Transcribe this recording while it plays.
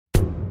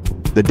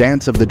The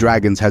dance of the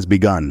dragons has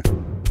begun.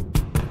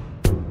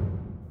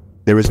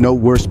 There is no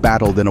worse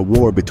battle than a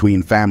war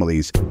between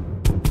families,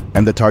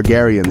 and the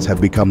Targaryens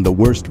have become the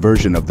worst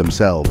version of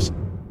themselves.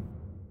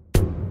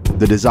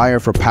 The desire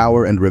for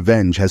power and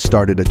revenge has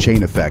started a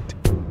chain effect,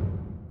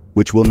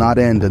 which will not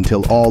end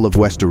until all of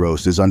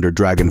Westeros is under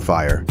dragon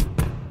fire.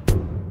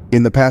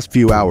 In the past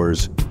few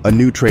hours, a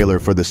new trailer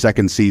for the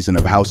second season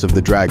of House of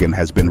the Dragon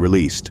has been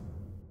released.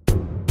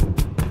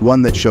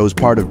 One that shows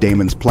part of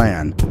Daemon's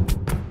plan,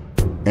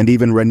 and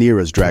even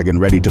Rhaenyra's dragon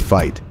ready to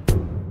fight.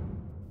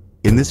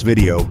 In this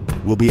video,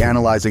 we'll be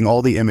analyzing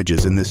all the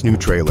images in this new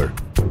trailer,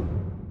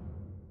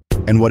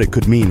 and what it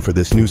could mean for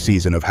this new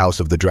season of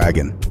House of the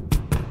Dragon.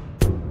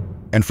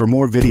 And for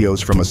more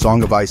videos from A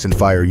Song of Ice and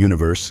Fire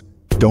universe,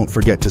 don't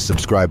forget to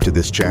subscribe to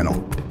this channel.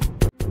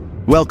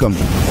 Welcome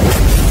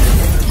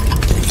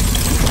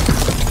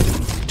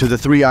to the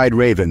Three-Eyed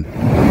Raven.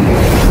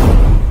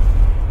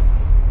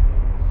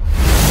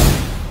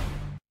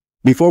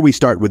 Before we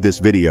start with this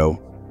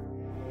video,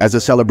 as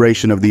a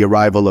celebration of the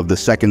arrival of the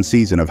second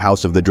season of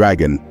House of the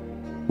Dragon,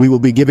 we will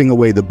be giving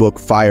away the book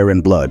Fire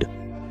and Blood,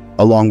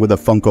 along with a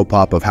Funko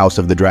Pop of House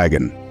of the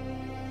Dragon.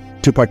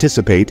 To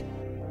participate,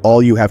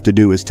 all you have to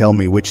do is tell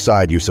me which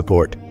side you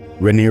support,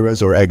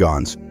 Rhaenyra's or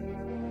Aegon's,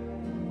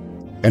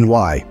 and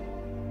why.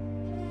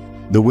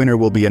 The winner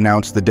will be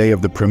announced the day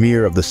of the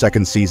premiere of the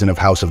second season of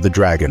House of the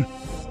Dragon,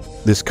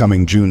 this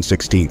coming June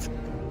 16th.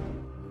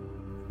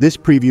 This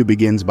preview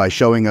begins by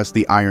showing us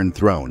the Iron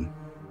Throne.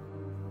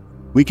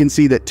 We can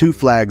see that two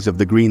flags of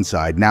the green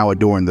side now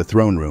adorn the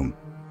throne room.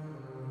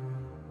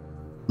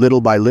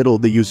 Little by little,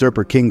 the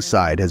Usurper King's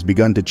side has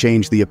begun to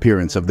change the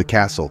appearance of the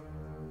castle.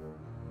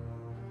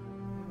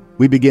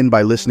 We begin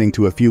by listening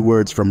to a few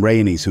words from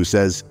Rhaenys, who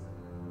says,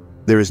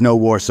 "There is no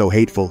war so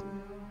hateful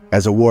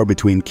as a war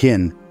between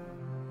kin,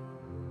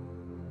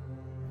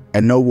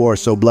 and no war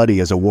so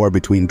bloody as a war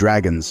between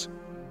dragons."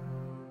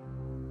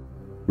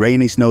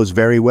 Rhaenys knows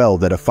very well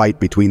that a fight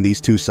between these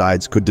two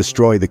sides could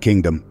destroy the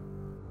kingdom.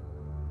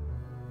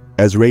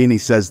 As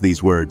Rhaenys says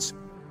these words,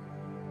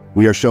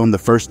 we are shown the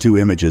first two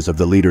images of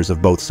the leaders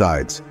of both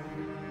sides.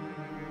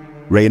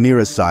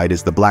 Rhaenyra's side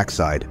is the black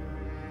side,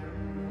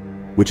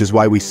 which is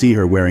why we see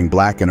her wearing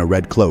black and a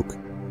red cloak.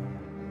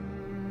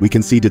 We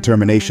can see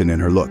determination in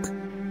her look.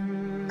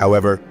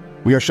 However,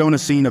 we are shown a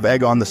scene of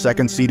Aegon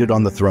II seated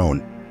on the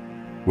throne,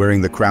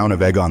 wearing the crown of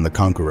Aegon the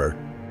Conqueror,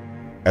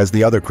 as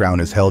the other crown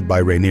is held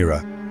by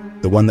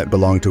Rhaenyra, the one that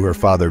belonged to her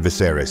father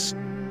Viserys.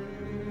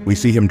 We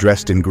see him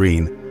dressed in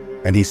green,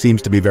 and he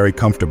seems to be very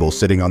comfortable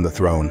sitting on the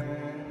throne.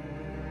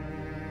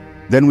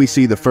 Then we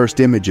see the first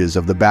images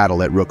of the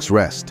battle at Rook's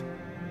Rest.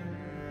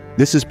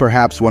 This is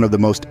perhaps one of the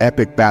most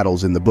epic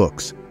battles in the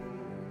books,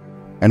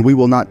 and we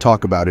will not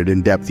talk about it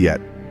in depth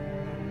yet.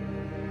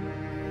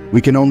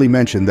 We can only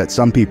mention that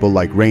some people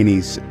like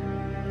Rhaenys,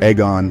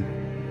 Aegon,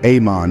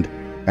 Aemond,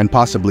 and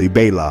possibly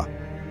Baela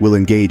will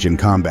engage in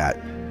combat.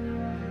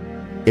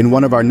 In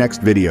one of our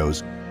next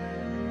videos,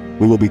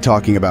 we will be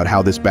talking about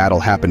how this battle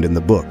happened in the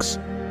books,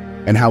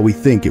 and how we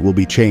think it will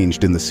be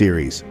changed in the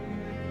series.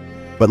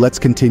 But let's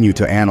continue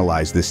to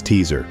analyze this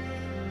teaser.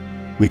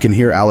 We can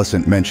hear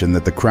Alicent mention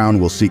that the crown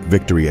will seek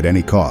victory at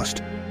any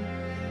cost,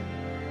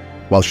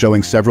 while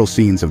showing several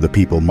scenes of the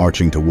people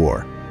marching to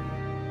war.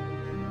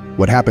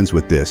 What happens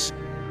with this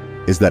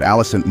is that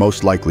Alicent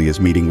most likely is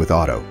meeting with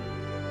Otto,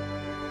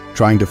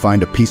 trying to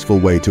find a peaceful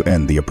way to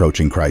end the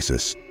approaching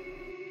crisis.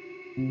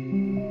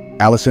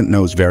 Alicent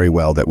knows very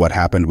well that what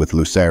happened with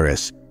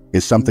Lucerys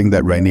is something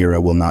that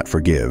Rhaenyra will not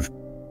forgive,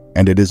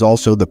 and it is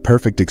also the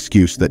perfect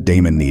excuse that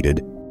Daemon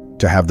needed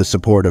to have the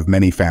support of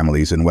many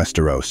families in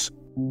Westeros.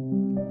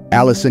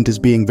 Alicent is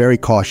being very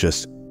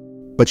cautious,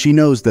 but she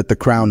knows that the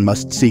crown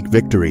must seek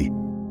victory,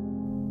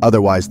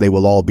 otherwise they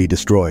will all be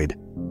destroyed.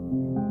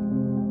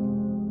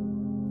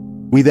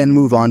 We then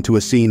move on to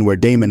a scene where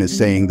Daemon is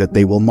saying that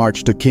they will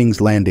march to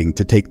King's Landing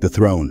to take the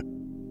throne.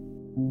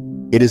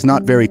 It is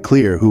not very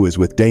clear who is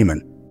with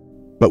Daemon,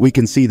 but we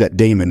can see that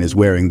Daemon is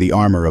wearing the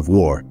armor of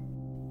war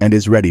and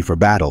is ready for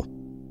battle.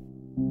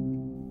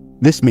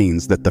 This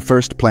means that the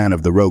first plan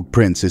of the Rogue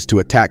Prince is to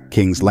attack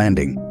King's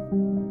Landing.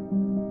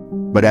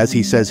 But as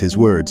he says his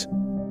words,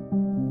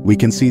 we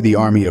can see the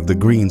army of the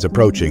Greens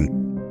approaching,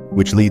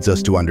 which leads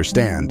us to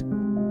understand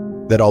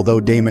that although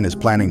Daemon is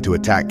planning to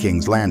attack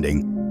King's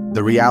Landing,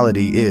 the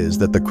reality is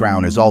that the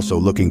Crown is also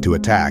looking to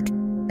attack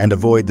and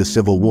avoid the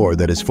civil war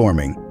that is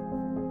forming.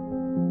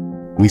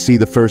 We see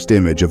the first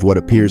image of what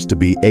appears to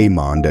be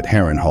Aemond at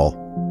Harrenhal,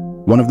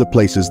 one of the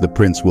places the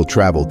prince will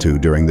travel to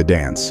during the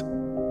dance.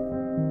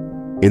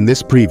 In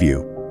this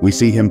preview, we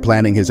see him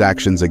planning his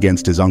actions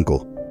against his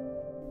uncle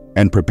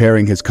and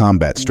preparing his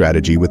combat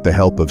strategy with the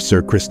help of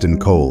Sir Criston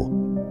Cole.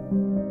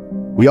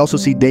 We also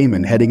see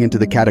Daemon heading into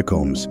the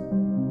catacombs,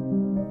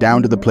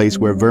 down to the place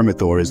where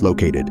Vermithor is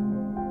located,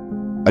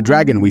 a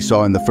dragon we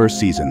saw in the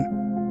first season,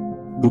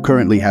 who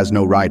currently has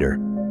no rider.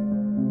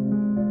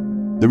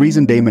 The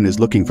reason Daemon is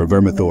looking for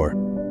Vermithor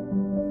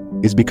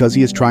is because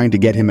he is trying to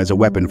get him as a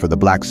weapon for the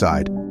black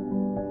side,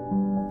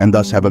 and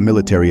thus have a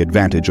military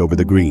advantage over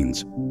the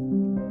Greens.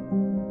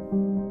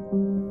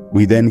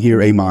 We then hear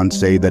Aemon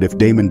say that if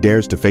Daemon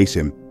dares to face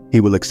him,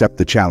 he will accept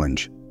the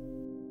challenge.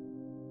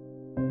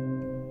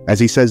 As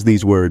he says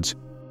these words,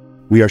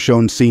 we are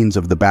shown scenes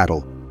of the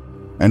battle,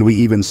 and we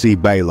even see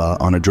Baela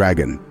on a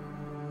dragon.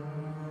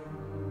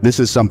 This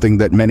is something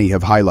that many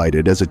have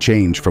highlighted as a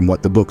change from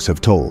what the books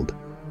have told.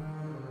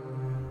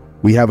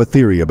 We have a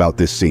theory about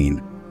this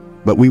scene,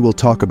 but we will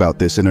talk about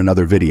this in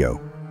another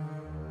video.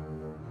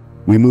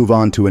 We move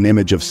on to an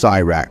image of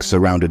Syrax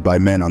surrounded by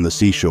men on the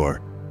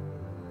seashore.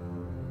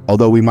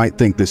 Although we might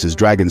think this is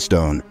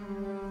Dragonstone,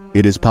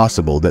 it is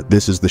possible that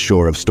this is the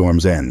shore of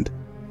Storm's End,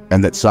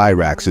 and that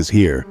Syrax is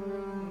here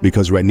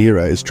because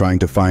Rhaenyra is trying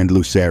to find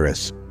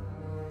Lucerys,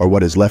 or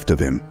what is left of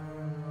him.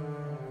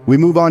 We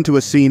move on to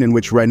a scene in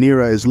which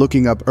Rhaenyra is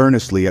looking up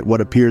earnestly at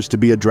what appears to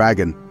be a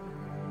dragon.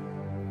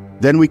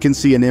 Then we can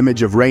see an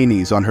image of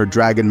Rhaenys on her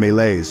dragon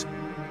Meleys,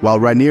 while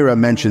Rhaenyra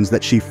mentions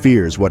that she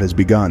fears what has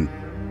begun.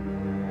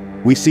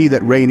 We see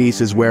that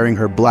Rhaenys is wearing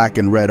her black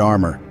and red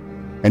armor,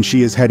 and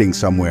she is heading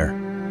somewhere,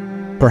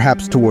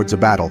 perhaps towards a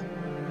battle.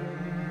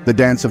 The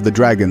Dance of the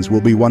Dragons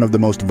will be one of the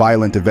most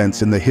violent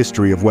events in the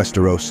history of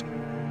Westeros,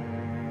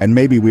 and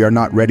maybe we are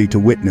not ready to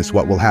witness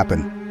what will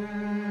happen.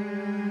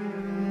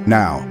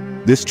 Now,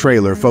 this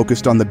trailer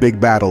focused on the big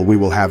battle we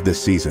will have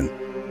this season.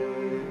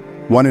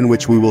 One in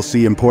which we will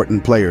see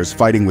important players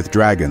fighting with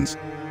dragons,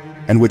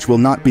 and which will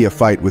not be a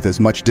fight with as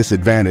much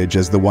disadvantage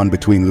as the one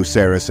between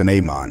Lucerys and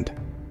Aemond.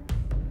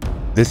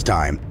 This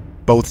time,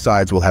 both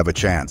sides will have a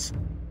chance.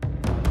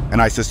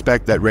 And I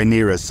suspect that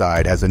Rhaenyra's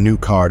side has a new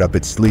card up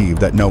its sleeve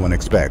that no one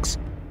expects,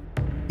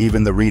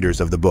 even the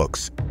readers of the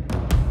books.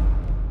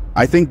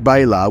 I think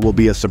Baela will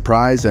be a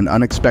surprise and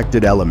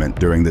unexpected element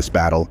during this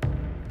battle,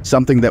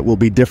 something that will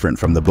be different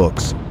from the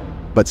books,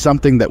 but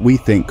something that we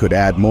think could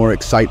add more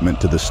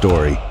excitement to the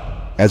story,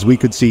 as we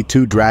could see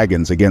two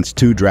dragons against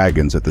two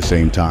dragons at the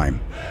same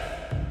time.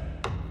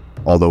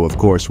 Although of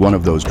course one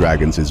of those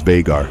dragons is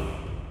Vhagar,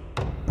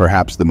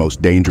 perhaps the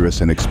most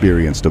dangerous and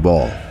experienced of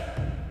all.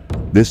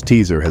 This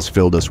teaser has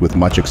filled us with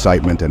much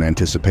excitement and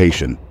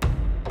anticipation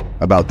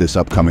about this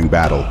upcoming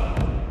battle,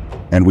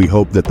 and we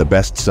hope that the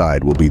best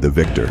side will be the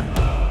victor.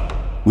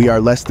 We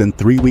are less than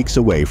 3 weeks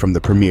away from the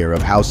premiere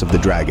of House of the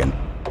Dragon,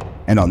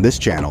 and on this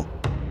channel,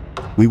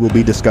 we will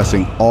be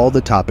discussing all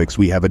the topics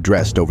we have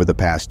addressed over the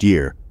past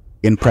year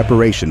in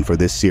preparation for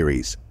this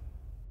series.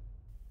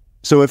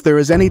 So if there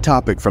is any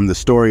topic from the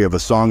story of A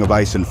Song of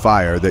Ice and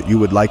Fire that you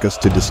would like us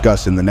to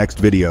discuss in the next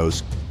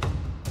videos,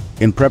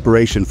 in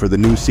preparation for the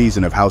new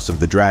season of House of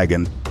the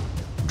Dragon,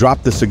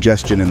 drop the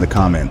suggestion in the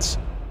comments.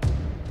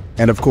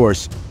 And of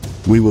course,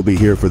 we will be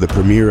here for the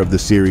premiere of the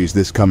series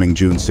this coming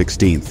June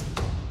 16th,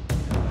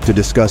 to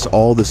discuss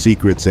all the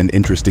secrets and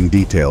interesting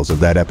details of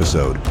that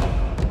episode.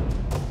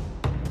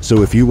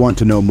 So if you want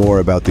to know more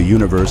about the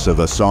universe of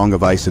A Song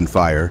of Ice and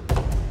Fire,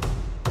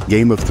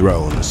 Game of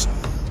Thrones,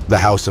 the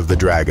House of the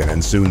Dragon,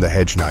 and soon the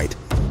Hedge Knight,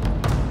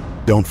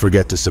 don't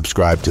forget to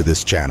subscribe to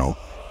this channel.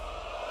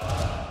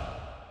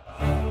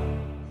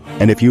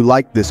 And if you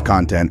like this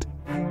content,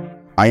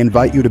 I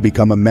invite you to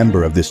become a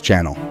member of this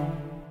channel.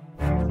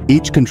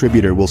 Each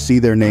contributor will see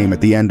their name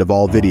at the end of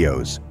all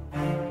videos.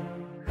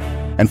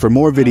 And for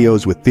more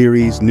videos with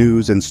theories,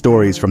 news, and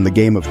stories from the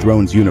Game of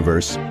Thrones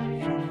universe,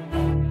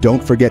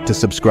 don't forget to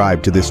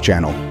subscribe to this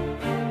channel.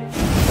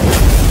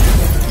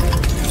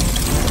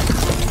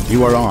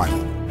 You are on.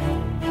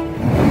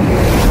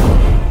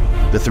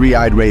 The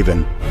Three-Eyed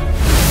Raven.